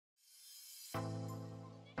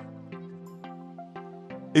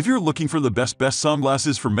If you're looking for the best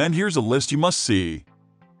sunglasses for men, here's a list you must see.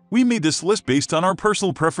 We made this list based on our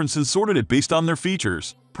personal preference and sorted it based on their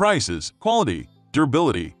features, prices, quality,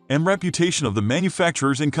 durability, and reputation of the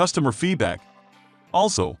manufacturers and customer feedback.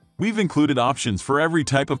 Also, we've included options for every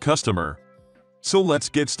type of customer. So let's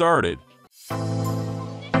get started.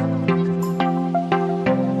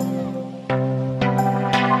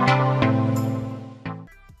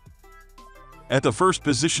 At the first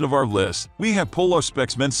position of our list, we have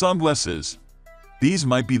Polarspex men's sunglasses. These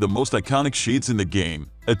might be the most iconic shades in the game,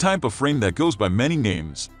 a type of frame that goes by many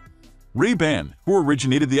names. Ray-Ban, who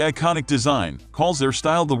originated the iconic design, calls their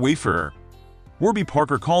style the Wayfarer. Warby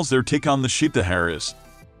Parker calls their take on the shape the Harris.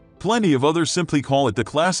 Plenty of others simply call it the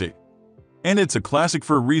classic. And it's a classic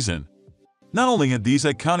for a reason. Not only had these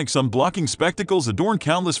iconic sun-blocking spectacles adorned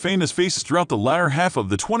countless famous faces throughout the latter half of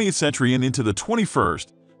the 20th century and into the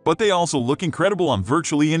 21st, but they also look incredible on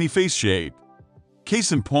virtually any face shape.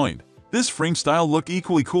 Case in point, this frame style looked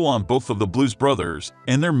equally cool on both of the Blues Brothers,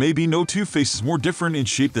 and there may be no two faces more different in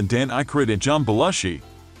shape than Dan Aykroyd and John Belushi.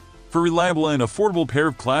 For a reliable and affordable pair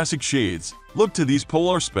of classic shades, look to these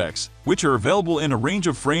Polarspex, which are available in a range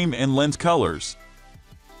of frame and lens colors.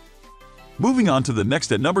 Moving on to the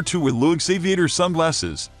next at number 2 with LUENX Aviator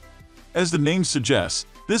sunglasses. As the name suggests,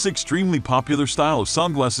 this extremely popular style of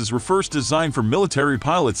sunglasses were first designed for military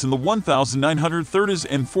pilots in the 1930s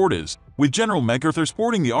and 40s, with General MacArthur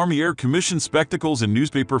sporting the Army Air Commission spectacles in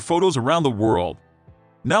newspaper photos around the world.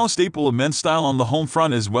 Now a staple of men's style on the home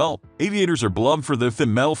front as well, aviators are beloved for their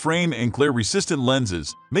thin metal frame and glare-resistant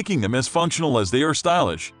lenses, making them as functional as they are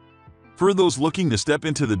stylish. For those looking to step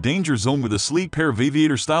into the danger zone with a sleek pair of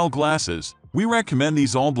aviator-style glasses, we recommend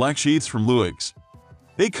these all-black shades from LUENX.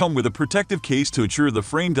 They come with a protective case to ensure the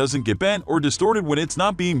frame doesn't get bent or distorted when it's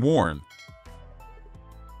not being worn.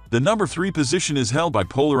 The number 3 position is held by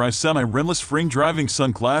Polarized Semi-Rimless frame driving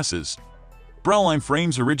sunglasses. Browline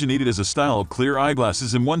frames originated as a style of clear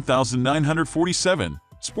eyeglasses in 1947,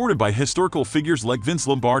 sported by historical figures like Vince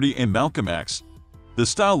Lombardi and Malcolm X. The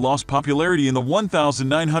style lost popularity in the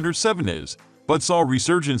 1970s, but saw a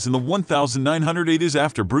resurgence in the 1980s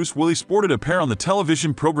after Bruce Willis sported a pair on the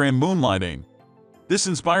television program Moonlighting. This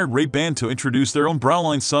inspired Ray-Ban to introduce their own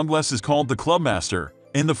browline sunglasses called the Clubmaster,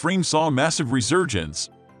 and the frame saw a massive resurgence.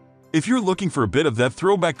 If you're looking for a bit of that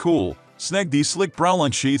throwback cool, snag these slick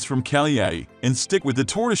browline shades from Cagliari and stick with the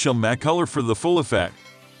tortoiseshell matte color for the full effect.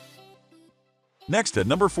 Next at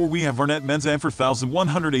number 4 we have ARNETTE men's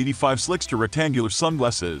M4185 Slickster rectangular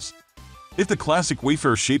sunglasses. If the classic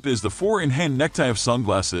Wayfarer shape is the 4-in-hand necktie of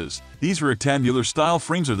sunglasses, these rectangular style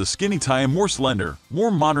frames are the skinny tie and more slender,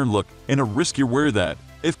 more modern look, and a riskier wear that,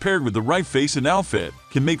 if paired with the right face and outfit,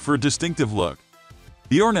 can make for a distinctive look.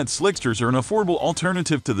 The ARNETTE Slicksters are an affordable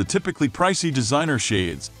alternative to the typically pricey designer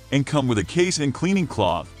shades, and come with a case and cleaning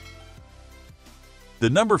cloth. The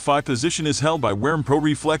number 5 position is held by WearMe Pro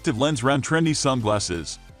Reflective Lens Round Trendy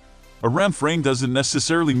sunglasses. A round frame doesn't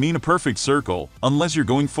necessarily mean a perfect circle, unless you're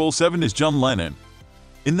going full 7 as John Lennon.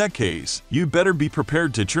 In that case, you better be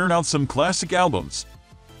prepared to churn out some classic albums.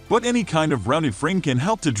 But any kind of rounded frame can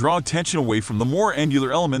help to draw attention away from the more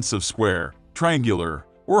angular elements of square, triangular,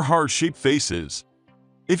 or heart-shaped faces.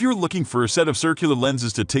 If you're looking for a set of circular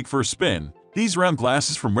lenses to take for a spin, these round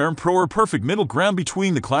glasses from WearMe Pro are a perfect middle ground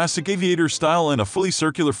between the classic aviator style and a fully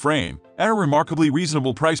circular frame, at a remarkably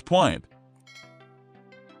reasonable price point.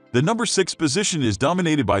 The number 6 position is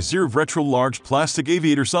dominated by zeroUV retro large plastic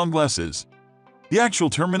aviator sunglasses. The actual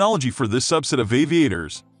terminology for this subset of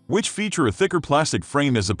aviators, which feature a thicker plastic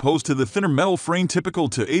frame as opposed to the thinner metal frame typical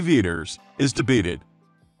to aviators, is debated.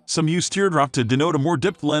 Some use teardrop to denote a more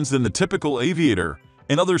dipped lens than the typical aviator,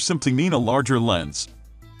 and others simply mean a larger lens.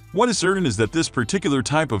 What is certain is that this particular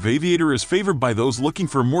type of aviator is favored by those looking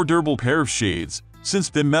for a more durable pair of shades, since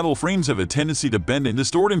thin metal frames have a tendency to bend and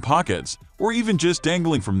distort in pockets, or even just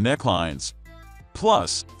dangling from necklines.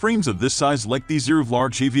 Plus, frames of this size like these zeroUV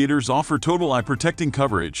large aviators offer total eye-protecting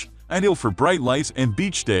coverage, ideal for bright lights and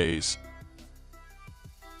beach days.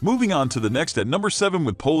 Moving on to the next at number 7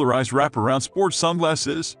 with Polarized Wraparound Sports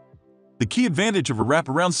Sunglasses. The key advantage of a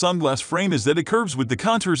wraparound sunglass frame is that it curves with the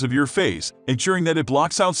contours of your face, ensuring that it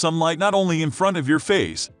blocks out sunlight not only in front of your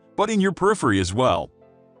face, but in your periphery as well.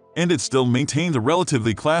 And it still maintains a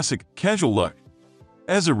relatively classic, casual look.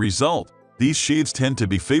 As a result, these shades tend to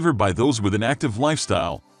be favored by those with an active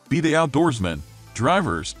lifestyle, be they outdoorsmen,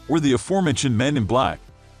 drivers, or the aforementioned men in black.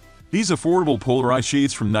 These affordable polarized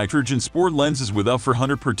shades from Nitrogen sport lenses with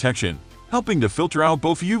UV protection, helping to filter out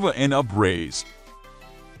both UV and UV rays.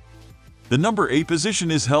 The number 8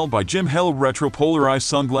 position is held by Jim Hella Retro Polarized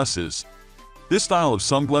Sunglasses. This style of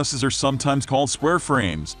sunglasses are sometimes called square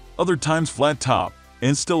frames, other times flat top,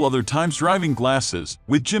 and still other times driving glasses,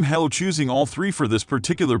 with Jim Hello choosing all three for this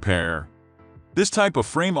particular pair. This type of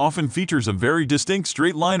frame often features a very distinct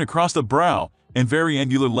straight line across the brow and very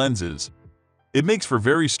angular lenses. It makes for a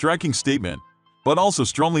very striking statement, but also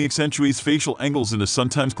strongly accentuates facial angles in a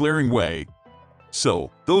sometimes glaring way.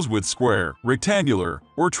 So, those with square, rectangular,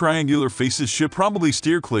 or triangular faces should probably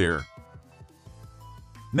steer clear.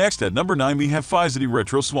 Next at number 9 we have FEISEDY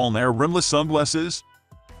Retro Small-Narrow Rimless Sunglasses.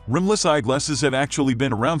 Rimless eyeglasses have actually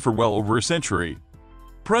been around for well over a century.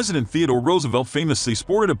 President Theodore Roosevelt famously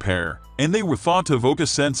sported a pair, and they were thought to evoke a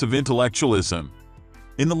sense of intellectualism.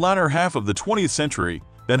 In the latter half of the 20th century,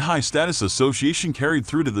 that high-status association carried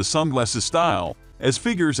through to the sunglasses style, as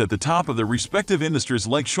figures at the top of their respective industries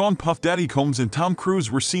like Sean Puff Daddy Combs and Tom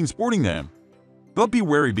Cruise were seen sporting them. But be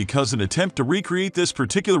wary, because an attempt to recreate this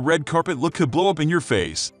particular red carpet look could blow up in your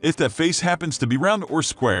face if that face happens to be round or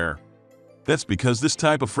square. That's because this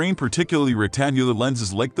type of frame, particularly rectangular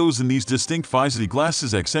lenses like those in these distinct FEISEDY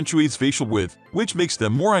glasses, accentuates facial width, which makes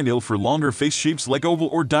them more ideal for longer face shapes like oval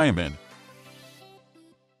or diamond.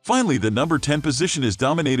 Finally, the number 10 position is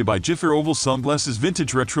dominated by GIFIORE Oval Sunglasses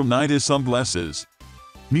Vintage Retro 90s Sunglasses.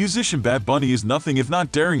 Musician Bad Bunny is nothing if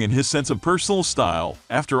not daring in his sense of personal style.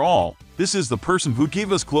 After all, this is the person who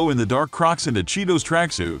gave us glow-in-the-dark Crocs and a Cheetos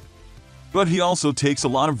tracksuit. But he also takes a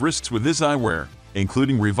lot of risks with his eyewear,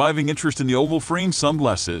 including reviving interest in the oval frame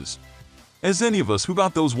sunglasses. As any of us who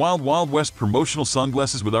got those Wild Wild West promotional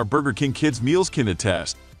sunglasses with our Burger King kids meals can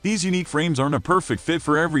attest, these unique frames aren't a perfect fit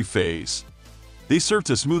for every face. They serve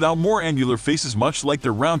to smooth out more angular faces, much like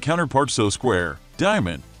their round counterparts, so square,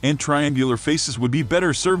 diamond, and triangular faces would be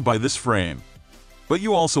better served by this frame. But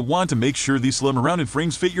you also want to make sure these slim rounded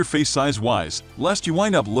frames fit your face size-wise, lest you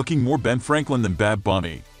wind up looking more Ben Franklin than Bad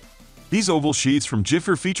Bunny. These oval shades from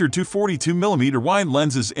GIFIORE feature two 42mm wide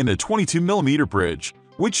lenses and a 22mm bridge,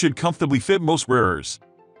 which should comfortably fit most wearers.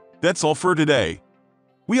 That's all for today.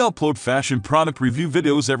 We upload fashion product review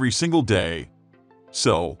videos every single day.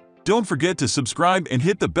 So, don't forget to subscribe and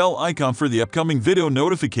hit the bell icon for the upcoming video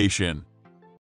notification.